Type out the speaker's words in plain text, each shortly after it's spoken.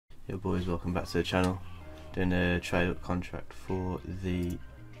Yo boys, welcome back to the channel. Doing a trade-up contract for the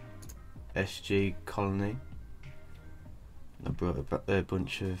Csgo colony. I brought a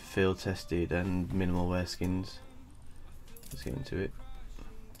bunch of field tested and minimal wear skins. Let's get into it.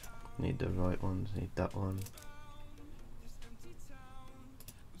 Need the right ones, need that one.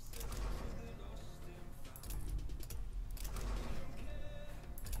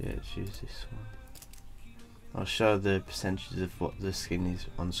 Yeah, let's use this one. I'll show the percentages of what the skin is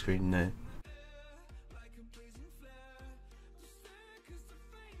on screen now.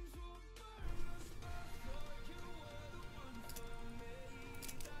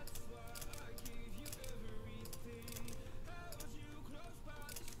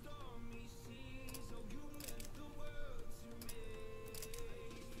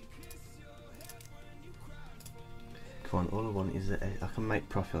 Come on, all I want is that I can make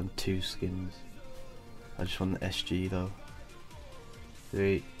profit on 2 skins. I just want the Csgo though.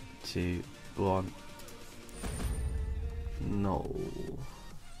 3, 2, 1. No.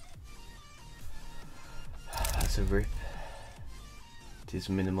 That's a rip. It is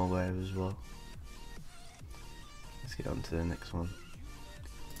minimal wear as well. Let's get on to the next one.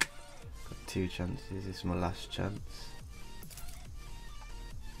 Got 2 chances. This is my last chance.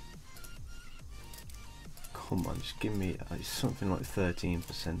 Come on, just give me something like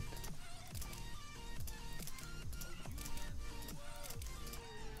 13%.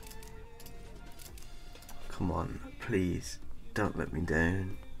 Come on, please, don't let me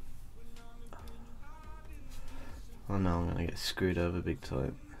down. Oh no, I'm gonna get screwed over big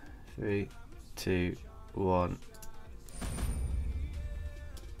time. 3, 2, 1.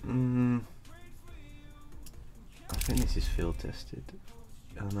 I think this is field tested.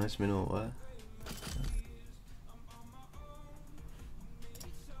 Oh, nice minimal wear.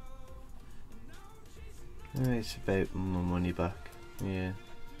 It's about my money back. Yeah.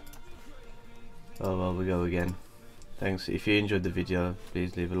 Oh well, we go again. Thanks. If you enjoyed the video,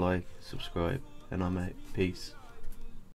 please leave a like, subscribe, and I'm out. Peace.